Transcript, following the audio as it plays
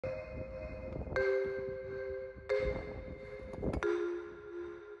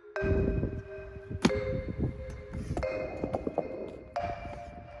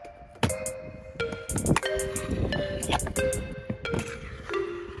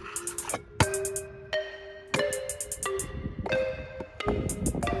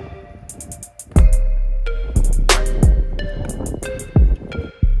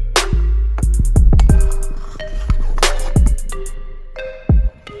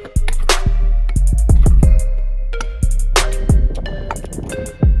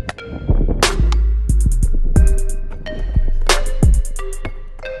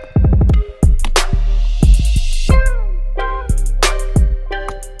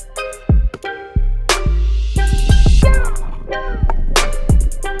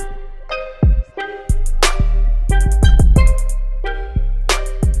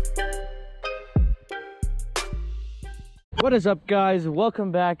What is up, guys?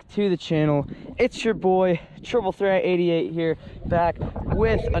 Welcome back to the channel. It's your boy Triple Threat 88 here, back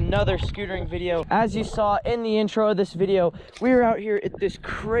with another scootering video. As you saw in the intro of this video, we are out here at this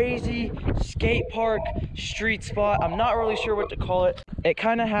crazy skate park street spot. I'm not really sure what to call it. It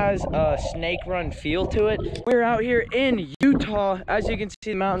kind of has a snake run feel to it. We're out here in Utah. As you can see,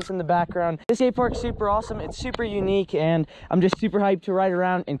 the mountains in the background. This skate park's super awesome. It's super unique, and I'm just super hyped to ride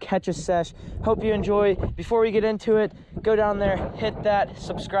around and catch a sesh. Hope you enjoy. Before we get into it, go down there, hit that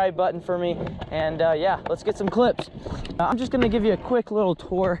subscribe button for me, and yeah, let's get some clips. I'm just gonna give you a quick little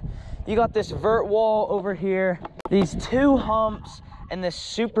tour. You got this vert wall over here, these two humps, and this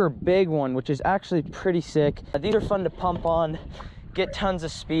super big one, which is actually pretty sick. These are fun to pump on, get tons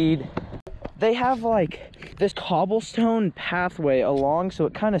of speed. They have like this cobblestone pathway along, so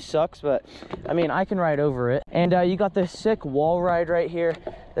it kind of sucks, but I mean, I can ride over it. And you got this sick wall ride right here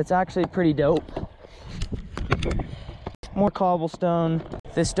that's actually pretty dope. More cobblestone,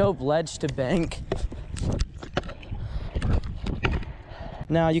 this dope ledge to bank.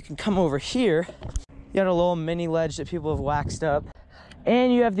 Now you can come over here. You got a little mini ledge that people have waxed up,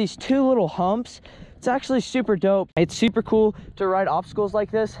 and you have these two little humps. It's actually super dope. It's super cool to ride obstacles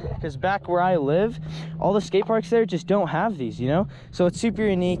like this, because back where I live, all the skate parks there just don't have these, you know? So it's super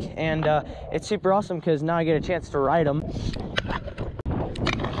unique, and it's super awesome because now I get a chance to ride them.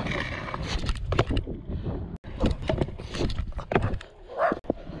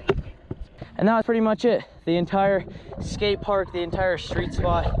 And that's pretty much it. The entire skate park, the entire street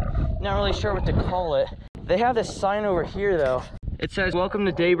spot. Not really sure what to call it. They have this sign over here though. It says, "Welcome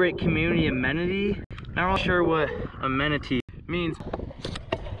to Daybreak Community Amenity." Not really sure what amenity means.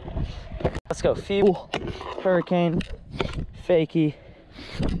 Let's go. Feeble, hurricane, fakie,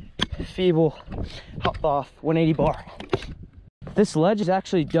 feeble, hop off, 180 bar. This ledge is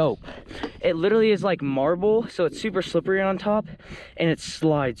actually dope. It literally is like marble, so it's super slippery on top, and it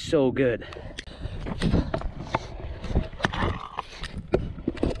slides so good.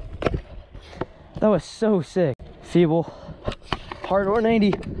 That was so sick. Feeble, hard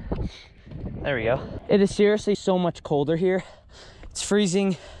 180. There we go. It is seriously so much colder here. It's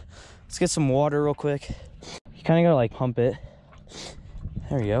freezing. Let's get some water real quick. You kind of gotta like pump it.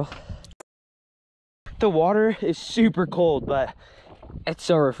 There we go. The water is super cold, but it's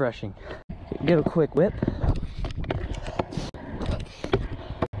so refreshing. Get a quick whip.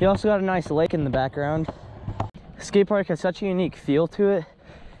 You also got a nice lake in the background. Skate park has such a unique feel to it.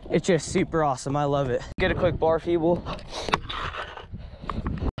 It's just super awesome. I love it. Get a quick bar feeble.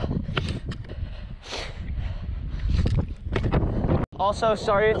 Also,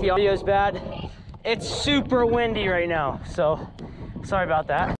 sorry if the audio is bad. It's super windy right now, so sorry about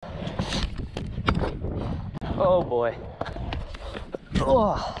that. Oh boy.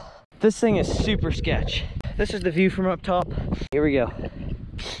 Oh, this thing is super sketch. This is the view from up top. Here we go.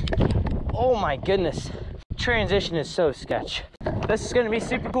 Oh my goodness. Transition is so sketch. This is gonna be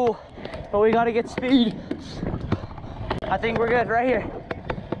super cool, but we gotta get speed. I think we're good right here.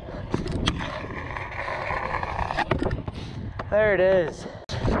 There it is.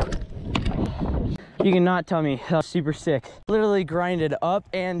 You cannot tell me that was super sick. Literally grinded up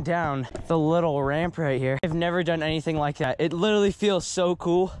and down the little ramp right here. I've never done anything like that. It literally feels so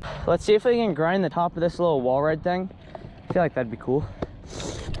cool. Let's see if we can grind the top of this little wall ride thing. I feel like that'd be cool.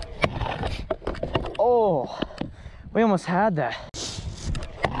 Oh, we almost had that.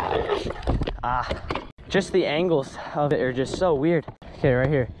 Just the angles of it are just so weird. Okay, right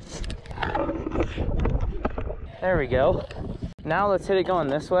here. There we go. Now let's hit it going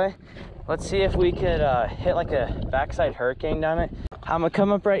this way. Let's see if we could hit like a backside hurricane down it. I'm gonna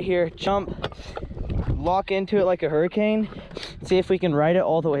come up right here, jump, lock into it like a hurricane, see if we can ride it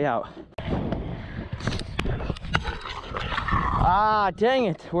all the way out. Dang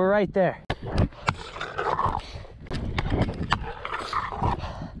it, we're right there.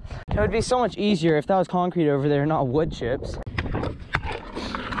 It would be so much easier if that was concrete over there, not wood chips.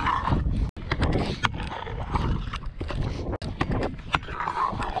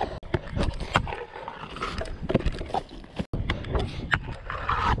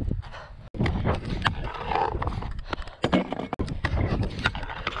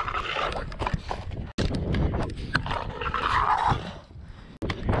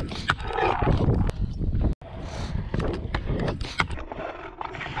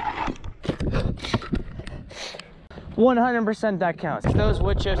 %, that counts. If those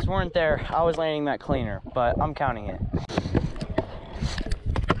wood chips weren't there, I was landing that cleaner, but I'm counting it.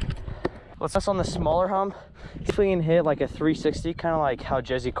 Let's press on the smaller hump. See if we can hit like a 360, kind of like how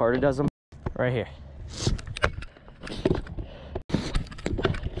Jesse Carter does them. Right here.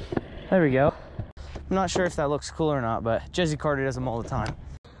 There we go. I'm not sure if that looks cool or not, but Jesse Carter does them all the time.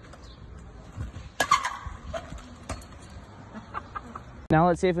 Now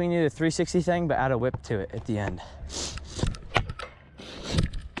let's see if we can do the 360 thing, but add a whip to it at the end.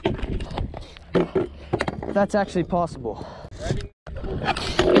 That's actually possible.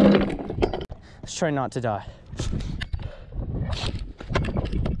 Let's try not to die.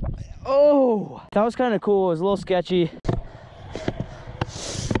 Oh, that was kind of cool. It was a little sketchy.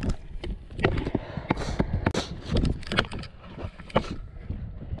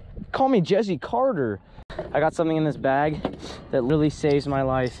 Call me Jesse Carter. I got something in this bag that really saves my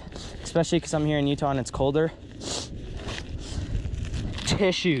life, especially because I'm here in Utah and it's colder.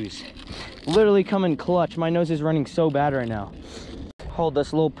 Tissues. Literally come in clutch. My nose is running so bad right now. Hold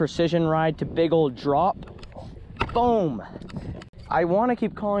this little precision ride to big old drop. Boom. I want to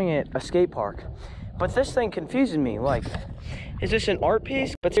keep calling it a skate park, but this thing confuses me. Like, is this an art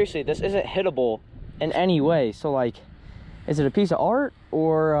piece? But seriously, this isn't hittable in any way. So like, is it a piece of art,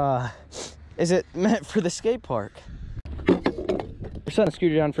 or is it meant for the skate park? We're setting the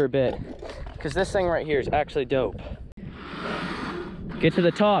scooter down for a bit because this thing right here is actually dope. Get to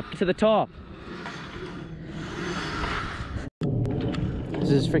the top, get to the top.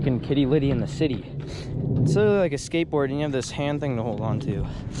 This is freaking Kitty Liddy in the city. It's literally like a skateboard and you have this hand thing to hold on to.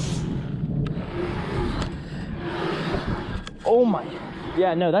 Oh my,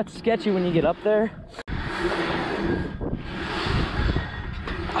 yeah, no, that's sketchy when you get up there.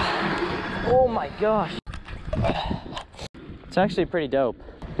 Oh my gosh. It's actually pretty dope.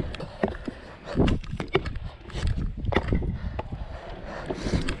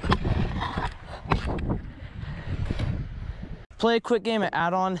 Play a quick game of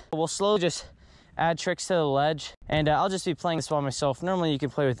add-on. We'll slowly just add tricks to the ledge, and I'll just be playing this by myself. Normally you can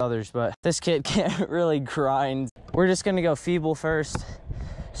play with others, but this kid can't really grind. We're just gonna go feeble first.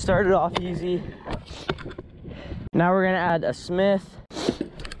 Start it off easy. Now we're gonna add a Smith.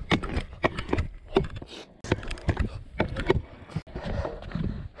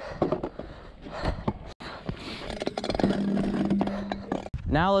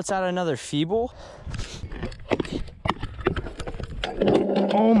 Now let's add another feeble.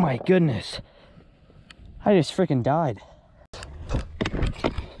 Oh my goodness. I just freaking died.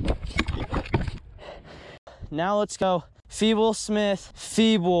 Now let's go feeble, Smith,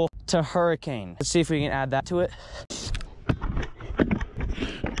 feeble to hurricane. Let's see if we can add that to it.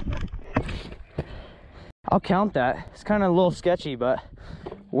 I'll count that. It's kind of a little sketchy, but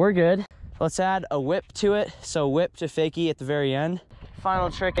we're good. Let's add a whip to it. So whip to fakie at the very end.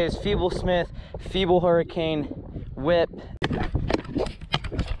 Final trick is feeble Smith, feeble hurricane, whip.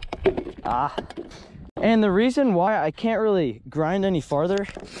 And the reason why I can't really grind any farther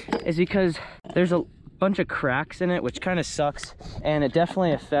is because there's a bunch of cracks in it, which kind of sucks, and it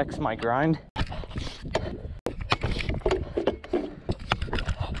definitely affects my grind.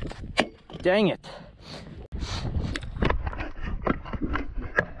 Dang it.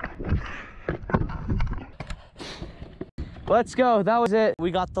 Let's go. That was it.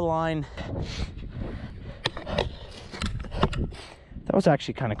 We got the line. That was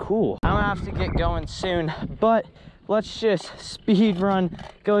actually kind of cool. I'm gonna have to get going soon, but let's just speed run,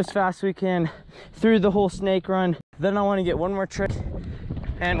 go as fast as we can through the whole snake run. Then I want to get one more trick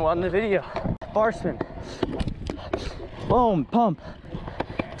and we'll end the video. Bar spin. Boom, pump,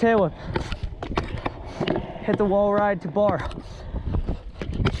 tail whip. Hit the wall ride to bar.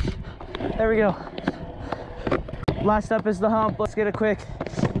 There we go. Last up is the hump. Let's get a quick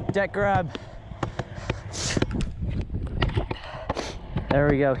deck grab. There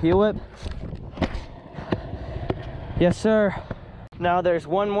we go, heel whip. Yes, sir. Now there's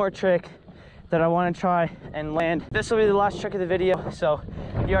one more trick that I want to try and land. This will be the last trick of the video, so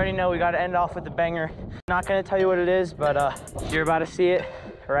you already know we got to end off with the banger. Not going to tell you what it is, but you're about to see it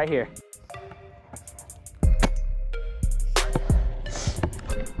right here.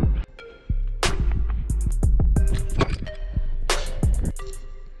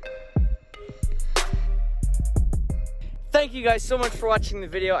 Thank you guys so much for watching the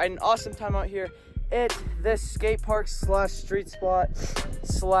video. I had an awesome time out here at this skate park slash street spot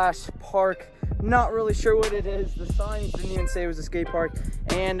slash park. Not really sure what it is. The signs didn't even say it was a skate park,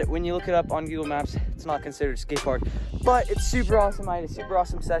 and when you look it up on Google Maps, it's not considered a skate park, but it's super awesome. I had a super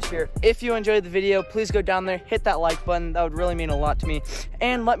awesome sesh here. If you enjoyed the video, please go down there, hit that like button. That would really mean a lot to me,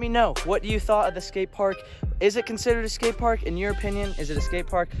 and let me know, what do you thought of the skate park? Is it considered a skate park? In your opinion, is it a skate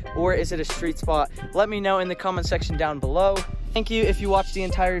park or is it a street spot? Let me know in the comment section down below. Thank you if you watched the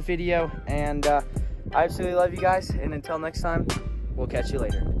entire video, and I absolutely love you guys, and until next time, we'll catch you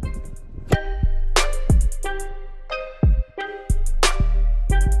later.